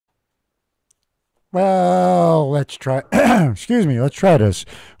Well, let's try. Excuse me. Let's try this.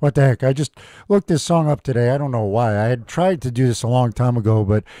 What the heck? I just looked this song up today. I don't know why. I had tried to do this a long time ago,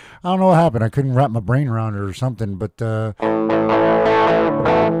 but I don't know what happened. I couldn't wrap my brain around it or something. But I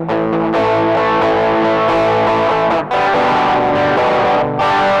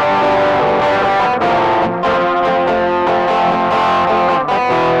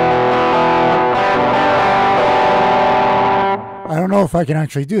don't know if I can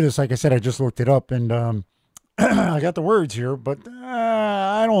actually do this. Like I said, I just looked it up and I got the words here, but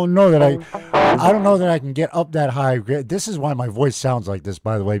I don't know that I don't know that I can get up that high. This is why my voice sounds like this,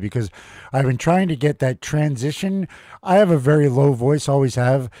 by the way, because I've been trying to get that transition. I have a very low voice, always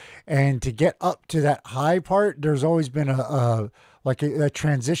have, and to get up to that high part, there's always been a like a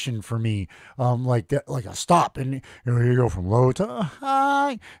transition for me, like that, like a stop, and you go from low to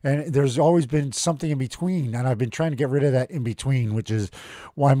high, and there's always been something in between, and I've been trying to get rid of that in between, which is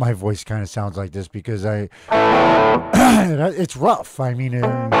why my voice kind of sounds like this because it's rough. I mean,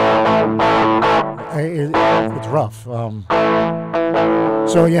 it's rough.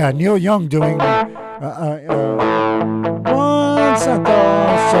 So yeah, Neil Young doing. Once I thought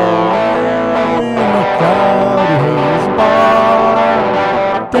I saw you in a crowded haze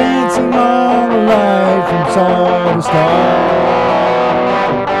bar, dancing on the light from star to star.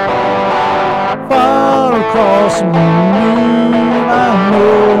 Far across the moon, I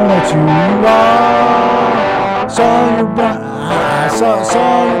know that you are. Saw your brown, I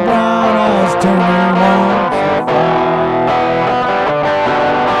saw your brown eyes turning on.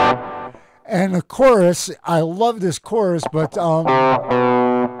 And the chorus, I love this chorus, but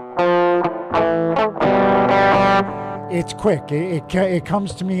it's quick. It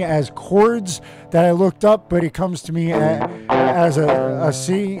comes to me as chords that I looked up, but it comes to me as a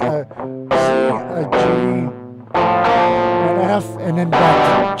C, a G, an F, and then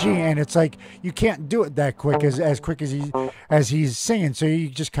back to G. And it's like you can't do it that quick as quick as he's singing. So you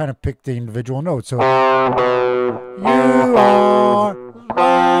just kind of pick the individual notes. So you are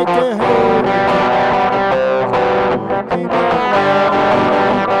like a hurricane,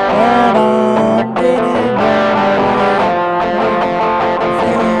 and I'm getting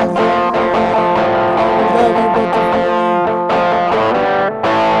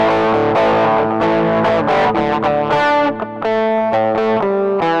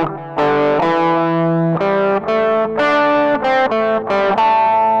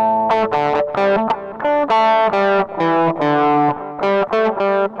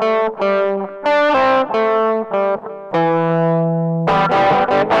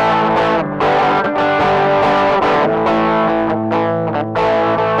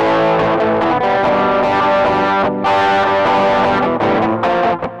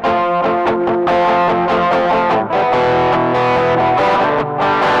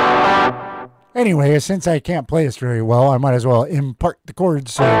Anyway, since I can't play this very well, I might as well impart the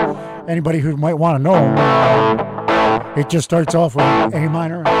chords so anybody who might want to know them. It just starts off with A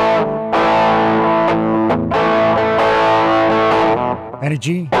minor and a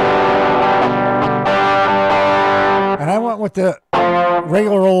G. And I went with the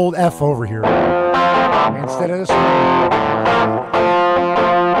regular old F over here instead of this one.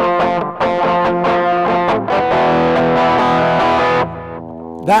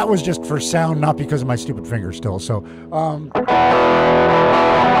 That was just for sound, not because of my stupid fingers still. So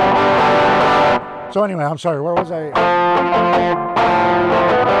anyway, I'm sorry. Where was I?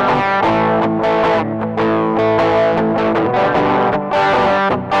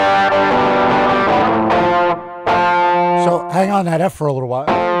 So hang on that F for a little while.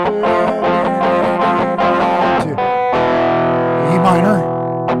 E minor.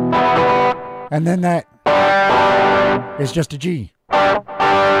 And then that is just a G.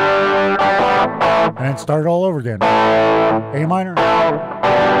 And then start it all over again. A minor,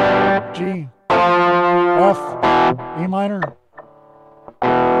 G, F, E minor,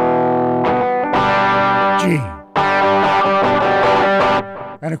 G.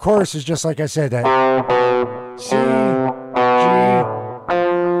 And the chorus is just like I said, that C, G,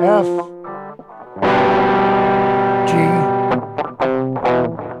 F, G.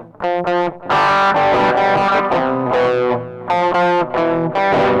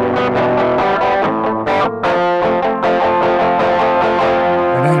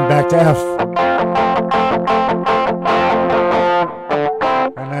 Back to F,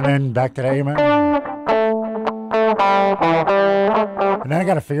 and then back to the A minor, and then I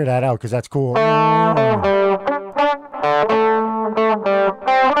got to figure that out because that's cool.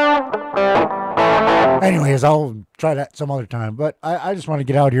 Anyways, I'll try that some other time. But I just want to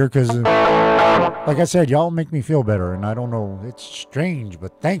get out here because, like I said, y'all make me feel better. And I don't know, it's strange,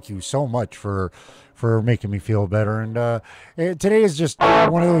 but thank you so much for making me feel better. And today is just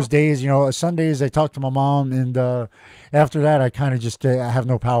one of those days, you know, Sundays I talk to my mom, and after that I kind of just I have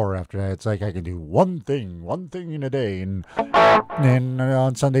no power after that. It's like I can do one thing in a day, and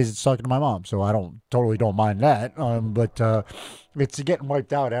on Sundays it's talking to my mom, so I don't mind that. But it's getting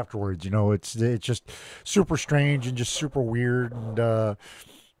wiped out afterwards. You know, it's just super strange and just super weird, and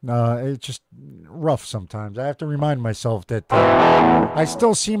it's just rough sometimes. I have to remind myself that I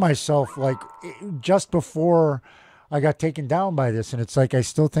still see myself like just before I got taken down by this, and it's like I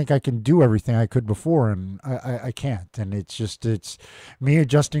still think I can do everything I could before, and I can't. And it's me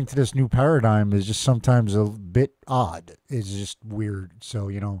adjusting to this new paradigm is just sometimes a bit odd. It's just weird. So,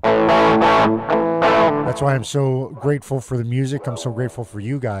 you know, that's why I'm so grateful for the music. I'm so grateful for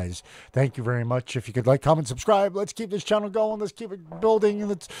you guys. Thank you very much. If you could like, comment, subscribe. Let's keep this channel going. Let's keep it building.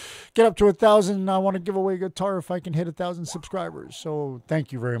 Let's get up to 1,000. I want to give away a guitar if I can hit 1,000 subscribers. So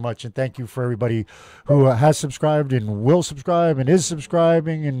thank you very much. And thank you for everybody who has subscribed and will subscribe and is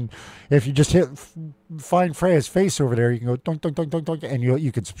subscribing. And if you just find Freyja's face over there, you can go dunk, dunk, dunk, dunk, dunk, and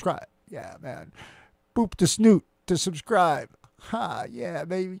you can subscribe. Yeah, man. Boop the snoot to subscribe. Ha, yeah,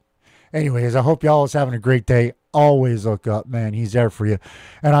 baby. Anyways, I hope y'all is having a great day. Always look up, man. He's there for you.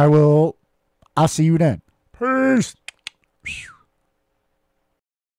 And I'll see you then. Peace.